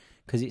 maybe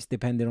because it's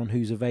dependent on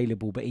who's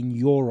available. But in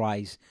your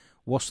eyes,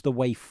 what's the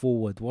way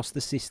forward? What's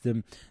the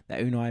system that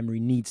Unai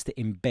Emery needs to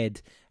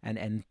embed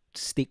and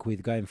stick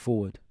with going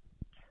forward?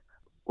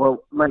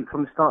 Well, mate,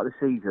 from the start of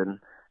the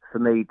season, for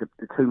me, the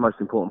 2 most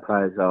important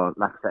players are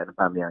Lacazette and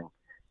Aubameyang.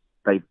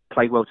 They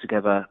play well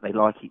together, they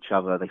like each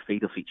other, they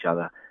feed off each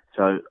other.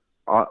 So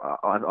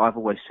I've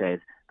always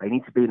said they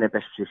need to be in their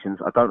best positions.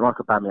 I don't like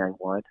Aubameyang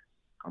wide.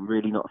 I'm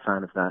really not a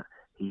fan of that.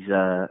 He's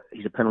a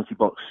penalty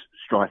box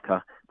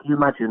striker. Can you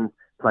imagine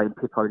playing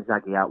Pippo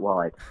Inzaghi out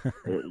wide?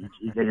 You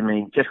get what I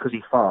mean? Just because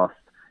he's fast,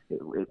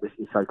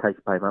 it's okay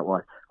to play him out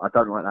wide. I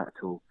don't like that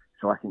at all.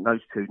 So I think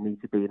those 2 need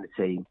to be in the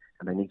team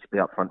and they need to be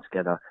up front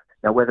together.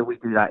 Now, whether we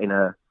do that in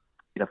a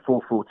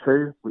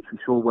 4-4-2, which we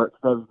saw worked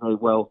very, very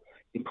well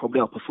in probably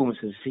our performance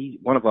of the season,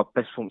 one of our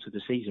best performances of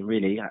the season,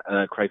 really,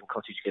 at Craven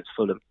Cottage against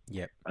Fulham.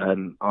 Yeah.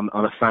 I'm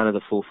a fan of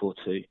the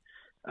 4-4-2.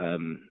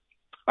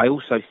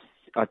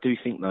 I do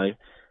think, though,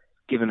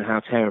 given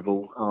how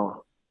terrible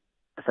our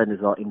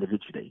defenders are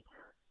individually,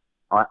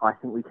 I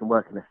think we can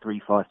work in a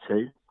 3-5-2.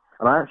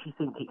 And I actually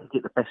think it could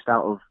get the best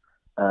out of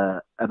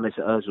Mesut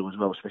Ozil as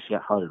well, especially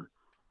at home.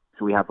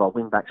 So we have our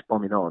wing-backs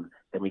bombing on,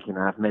 then we can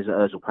have Mesut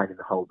Ozil playing in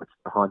the hole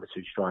behind the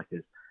 2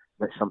 strikers.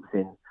 That's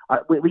something...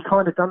 We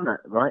kind of done that,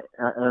 right?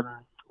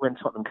 When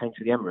Tottenham came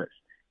to the Emirates,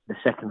 the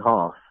second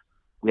half,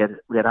 we had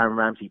Aaron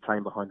Ramsey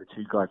playing behind the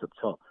 2 guys up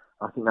top.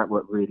 I think that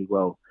worked really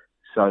well.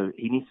 So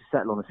he needs to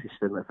settle on a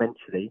system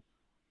eventually.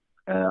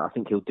 I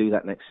think he'll do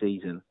that next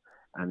season.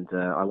 And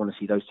I want to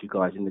see those two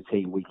guys in the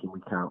team week in,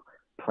 week out,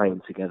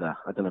 playing together.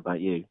 I don't know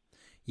about you.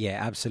 Yeah,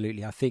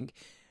 absolutely. I think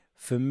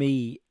for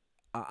me,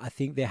 I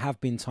think there have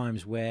been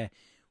times where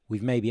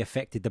we've maybe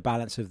affected the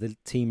balance of the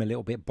team a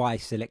little bit by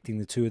selecting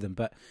the two of them.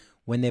 But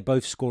when they're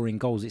both scoring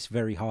goals, it's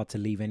very hard to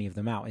leave any of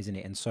them out, isn't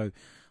it? And so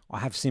I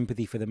have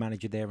sympathy for the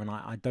manager there, and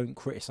I don't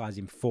criticise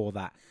him for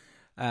that.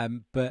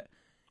 But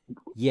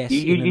yes,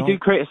 you do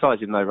criticise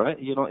him though, right?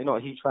 You're not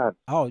a huge fan.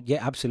 Oh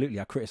yeah, absolutely.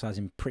 I criticise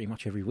him pretty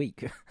much every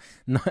week.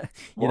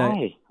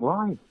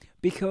 Why?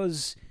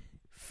 Because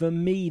for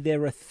me,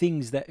 there are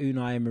things that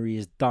Unai Emery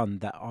has done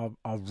that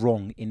are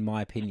wrong, in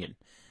my opinion.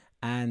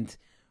 And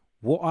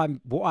what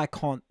I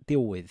can't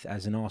deal with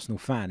as an Arsenal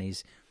fan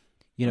is,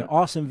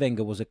 Arsene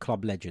Wenger was a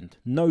club legend,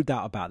 no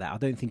doubt about that. I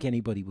don't think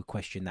anybody would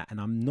question that, and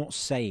I'm not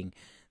saying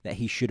that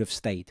he should have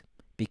stayed,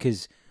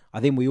 because I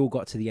think we all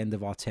got to the end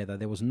of our tether.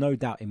 There was no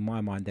doubt in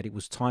my mind that it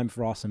was time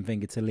for Arsene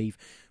Wenger to leave,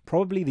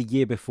 probably the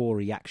year before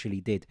he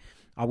actually did.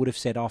 I would have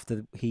said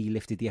after he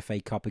lifted the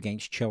FA Cup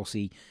against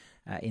Chelsea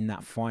in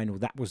that final,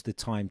 that was the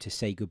time to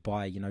say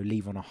goodbye,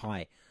 leave on a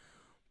high.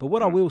 But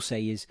what I will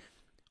say is,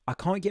 I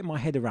can't get my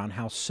head around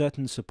how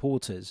certain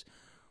supporters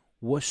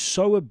were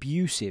so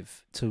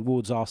abusive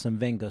towards Arsene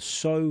Wenger,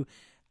 so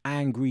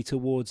angry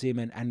towards him,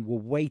 and were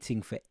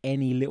waiting for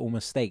any little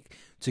mistake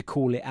to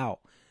call it out.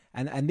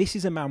 And this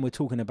is a man we're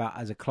talking about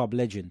as a club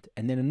legend.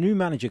 And then a new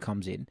manager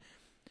comes in,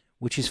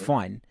 which is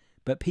fine,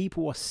 but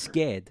people are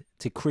scared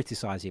to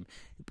criticise him.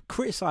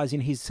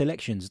 Criticising his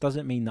selections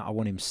doesn't mean that I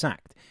want him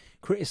sacked.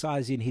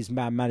 Criticising his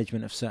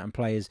management of certain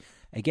players,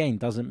 again,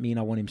 doesn't mean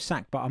I want him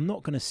sacked. But I'm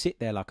not going to sit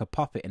there like a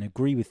puppet and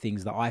agree with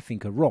things that I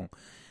think are wrong.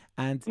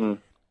 And,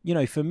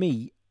 for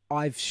me,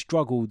 I've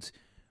struggled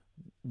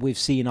with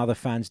seeing other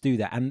fans do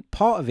that. And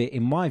part of it,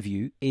 in my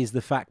view, is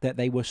the fact that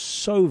they were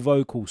so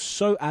vocal,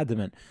 so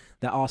adamant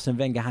that Arsene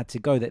Wenger had to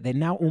go, that they're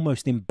now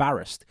almost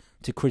embarrassed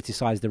to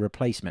criticise the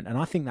replacement. And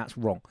I think that's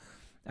wrong.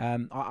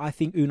 I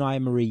think Unai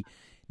Emery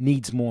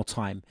needs more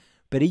time.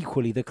 But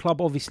equally, the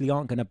club obviously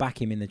aren't going to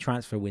back him in the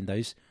transfer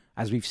windows,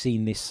 as we've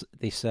seen this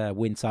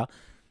winter.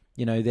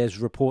 There's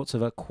reports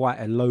of quite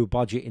a low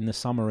budget in the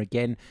summer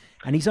again,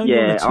 and he's only on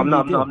a 2-year deal.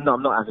 I'm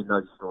not having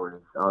those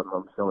stories.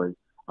 I'm sorry.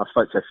 I've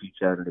spoken to a few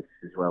journalists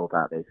as well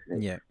about this.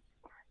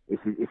 This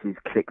is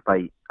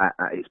clickbait at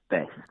its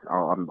best.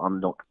 I'm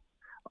not.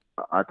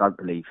 I don't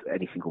believe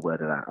any single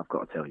word of that, I've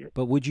got to tell you.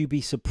 But would you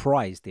be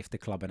surprised if the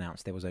club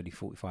announced there was only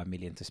 45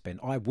 million to spend?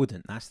 I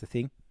wouldn't. That's the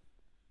thing.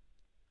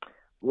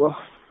 Well,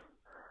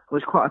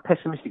 it's quite a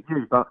pessimistic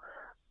view, but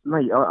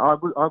mate,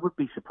 I would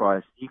be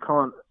surprised. You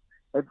can't.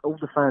 All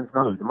the fans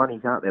know the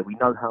money's out there. We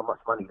know how much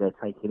money they're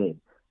taking in,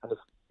 and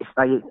if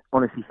they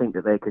honestly think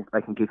that they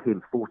can give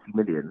him 40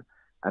 million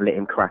and let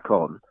him crack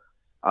on,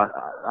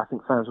 I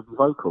think fans will be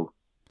vocal.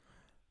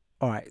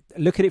 All right,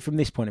 look at it from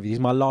this point of view. This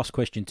is my last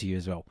question to you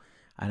as well,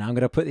 and I'm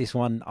going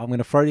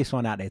to throw this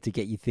one out there to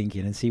get you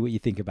thinking and see what you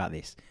think about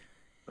this.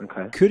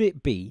 Okay. Could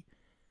it be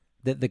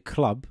that the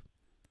club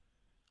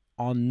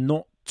are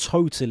not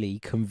totally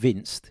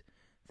convinced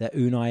that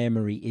Unai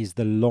Emery is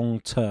the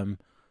long-term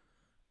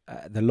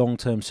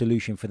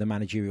solution for the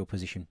managerial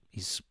position?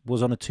 He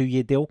was on a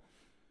 2-year deal.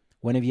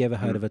 When have you ever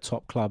heard of a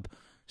top club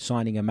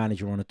signing a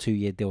manager on a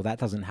 2-year deal? That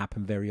doesn't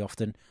happen very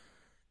often.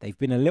 They've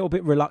been a little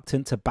bit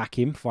reluctant to back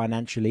him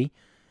financially.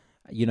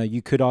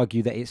 You could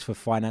argue that it's for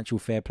financial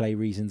fair play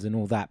reasons and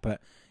all that, but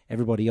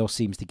everybody else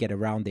seems to get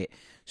around it.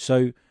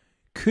 So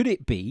could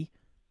it be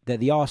that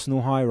the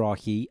Arsenal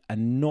hierarchy are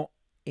not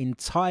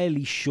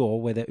entirely sure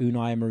whether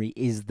Unai Emery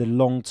is the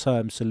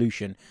long-term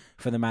solution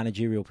for the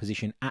managerial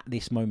position at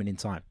this moment in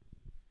time?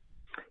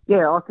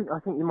 Yeah, I think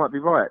you might be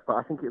right, but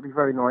I think it would be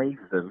very naive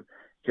of them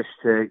just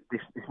to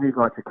this new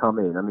guy to come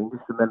in. I mean,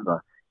 just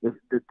remember,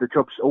 the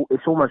job's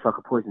it's almost like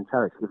a poison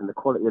terrace, given the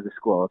quality of the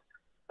squad.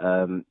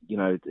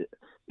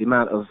 The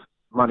amount of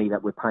money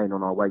that we're paying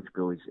on our wage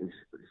bill is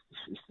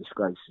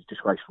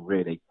disgraceful,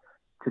 really.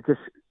 To just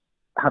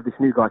have this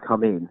new guy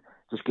come in,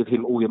 just give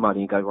him all your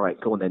money and go, right,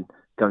 go on then,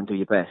 go and do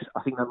your best.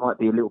 I think that might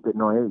be a little bit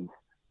naive.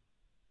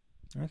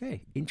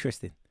 Okay,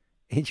 interesting.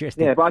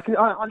 Yeah, but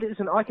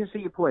I can see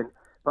your point.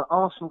 But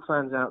Arsenal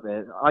fans out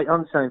there, I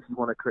understand if you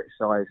want to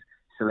criticise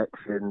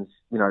selections.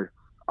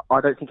 I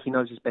don't think he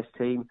knows his best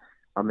team.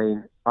 I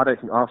mean, I don't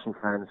think Arsenal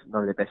fans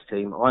know their best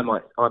team. I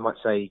might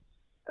say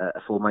a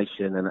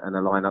formation and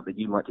a lineup that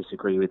you might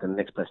disagree with, and the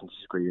next person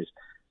disagree with.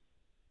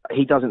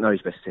 He doesn't know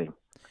his best team.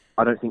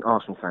 I don't think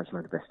Arsenal fans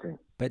know the best team.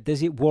 But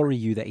does it worry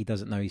you that he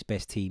doesn't know his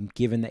best team,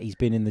 given that he's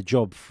been in the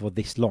job for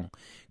this long?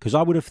 Because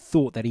I would have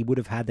thought that he would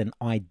have had an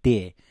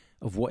idea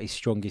of what his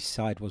strongest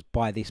side was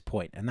by this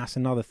point. And that's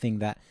another thing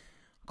that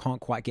I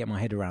can't quite get my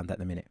head around at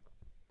the minute.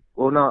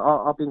 Well, no,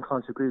 I'll be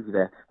inclined to agree with you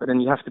there. But then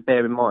you have to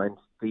bear in mind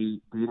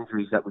the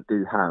injuries that we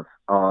do have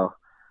are,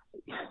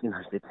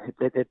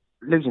 they're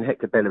losing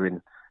Hector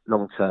Bellerin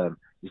long term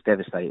is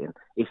devastating.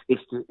 It's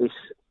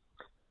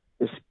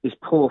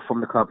poor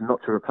from the club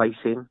not to replace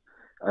him.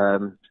 I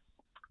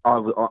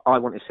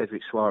wanted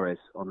Cedric Suarez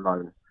on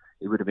loan.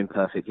 It would have been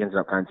perfect. He ended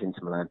up going to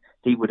Inter Milan.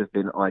 He would have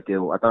been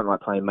ideal. I don't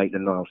like playing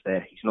Maitland-Niles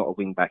there. He's not a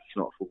wing-back. He's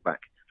not a full-back.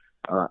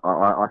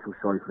 I feel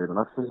sorry for him. And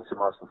I've seen some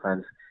Arsenal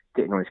fans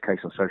getting on his case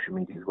on social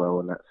media as well,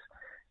 and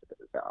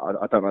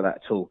I don't like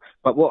that at all.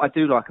 But what I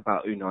do like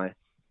about Unai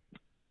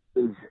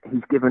is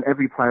he's given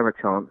every player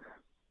a chance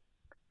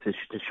to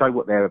show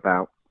what they're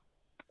about.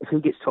 If he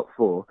gets top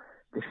four,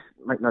 just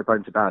make no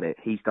bones about it,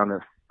 he's done a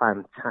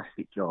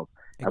fantastic job.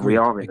 Agreed, and we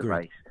are in the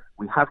race.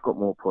 We have got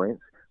more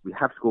points. We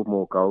have scored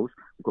more goals.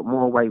 We've got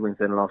more away wins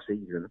than last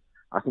season.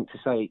 I think to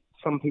say,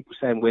 some people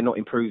saying we're not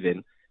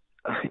improving,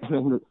 I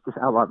mean, it's just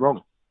outright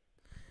wrong.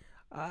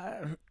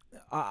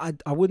 I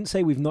wouldn't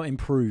say we've not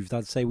improved.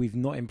 I'd say we've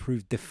not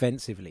improved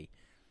defensively.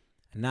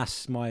 And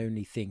that's my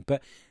only thing.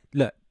 But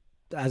look,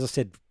 as I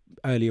said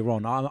earlier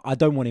on, I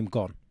don't want him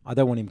gone. I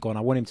don't want him gone.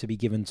 I want him to be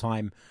given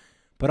time.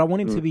 But I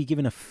want him to be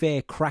given a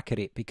fair crack at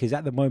it, because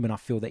at the moment I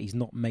feel that he's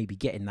not maybe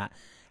getting that.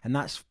 And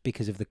that's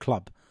because of the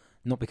club,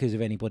 not because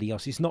of anybody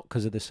else. It's not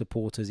because of the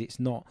supporters. It's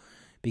not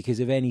because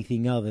of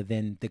anything other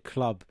than the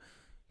club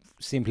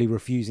simply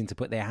refusing to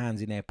put their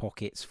hands in their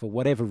pockets for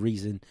whatever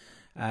reason.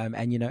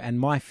 And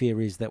my fear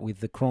is that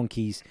with the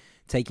Chronicles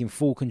taking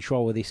full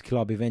control of this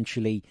club,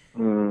 eventually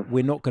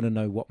we're not going to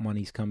know what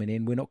money's coming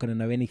in. We're not going to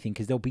know anything,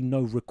 because there'll be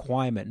no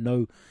requirement,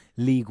 no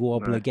legal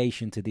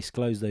obligation to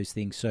disclose those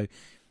things. So,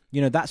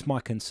 that's my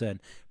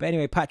concern. But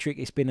anyway, Patrick,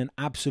 it's been an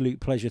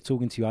absolute pleasure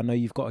talking to you. I know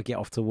you've got to get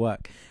off to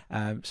work.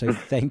 So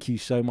thank you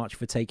so much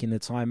for taking the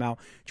time out.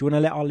 Do you want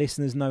to let our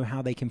listeners know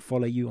how they can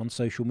follow you on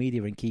social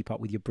media and keep up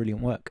with your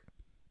brilliant work?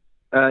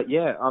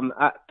 Yeah, I'm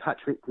at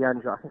Patrick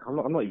D'Angelo. I think I'm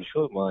not even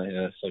sure of my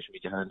social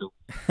media handle.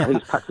 I think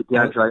it's Patrick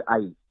D'Angelo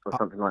 8 or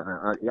something like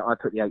that. I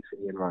put the 8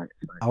 for Ian right.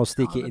 So I'll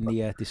stick it in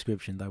the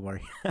description, don't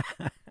worry.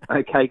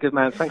 Okay, good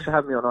man. Thanks for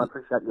having me on. I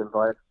appreciate you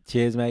invited.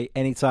 Cheers, mate.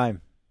 Anytime.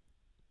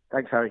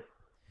 Thanks, Harry.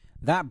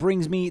 That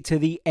brings me to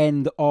the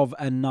end of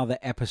another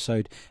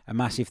episode. A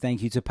massive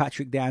thank you to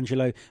Patrick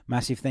D'Angelo.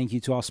 Massive thank you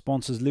to our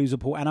sponsors,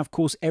 Loserpool. And of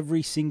course,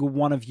 every single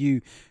one of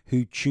you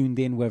who tuned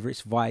in, whether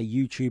it's via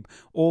YouTube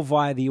or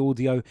via the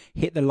audio.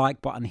 Hit the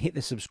like button, hit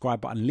the subscribe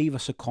button, leave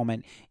us a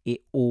comment.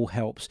 It all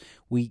helps.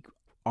 We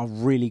are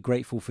really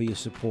grateful for your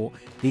support.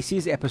 This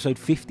is episode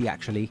 50,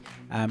 actually.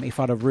 If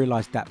I'd have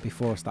realised that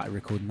before I started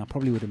recording, I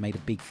probably would have made a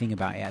big thing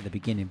about it at the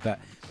beginning. But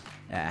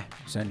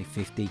it's only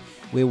 50.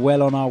 We're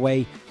well on our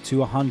way to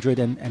 100,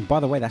 and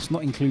by the way, that's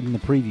not including the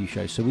preview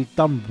show, so we've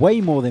done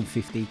way more than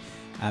 50,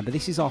 but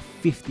this is our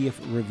 50th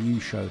review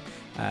show,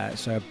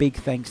 so a big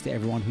thanks to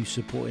everyone who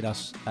supported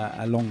us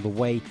along the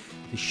way.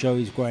 The show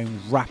is growing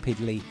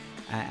rapidly,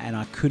 and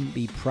I couldn't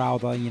be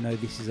prouder.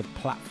 This is a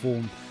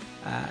platform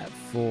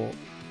for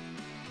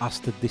us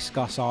to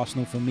discuss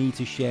Arsenal, for me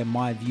to share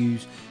my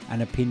views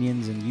and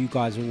opinions, and you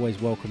guys are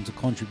always welcome to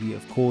contribute,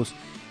 of course.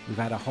 We've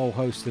had a whole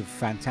host of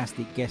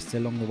fantastic guests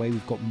along the way.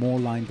 We've got more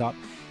lined up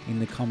in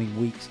the coming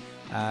weeks.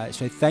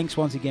 So thanks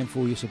once again for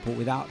all your support.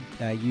 Without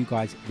you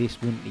guys, this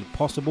wouldn't be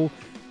possible.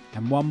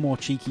 And one more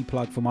cheeky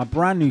plug for my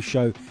brand new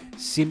show,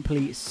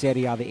 Simply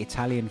Serie A, the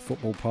Italian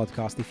football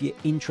podcast. If you're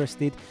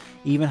interested,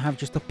 even have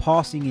just a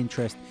passing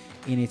interest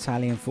in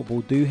Italian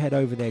football, do head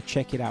over there,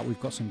 check it out. We've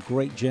got some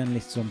great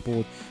journalists on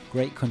board,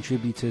 great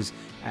contributors,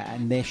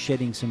 and they're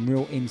shedding some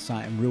real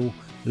insight and real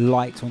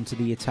light onto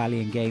the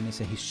Italian game. It's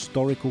a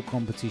historical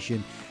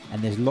competition,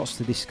 and there's lots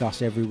to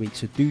discuss every week.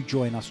 So do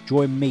join us,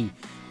 join me,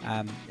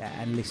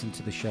 and listen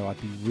to the show.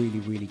 I'd be really,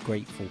 really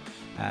grateful.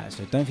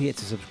 So don't forget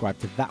to subscribe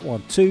to that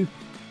one too.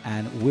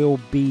 And we'll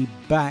be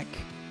back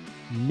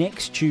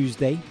next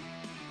Tuesday,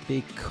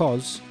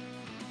 because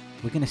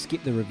we're going to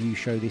skip the review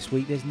show this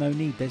week. There's no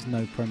need. There's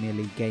no Premier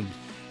League games.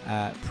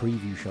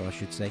 Preview show, I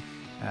should say.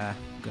 I'm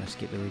going to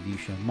skip the review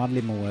show.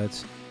 Muddling my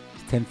words.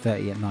 It's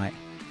 10:30 at night,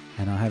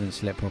 and I haven't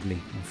slept properly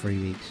in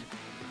 3 weeks.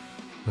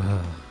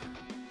 Oh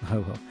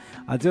well.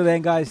 Until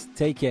then, guys,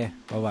 take care.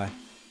 Bye-bye.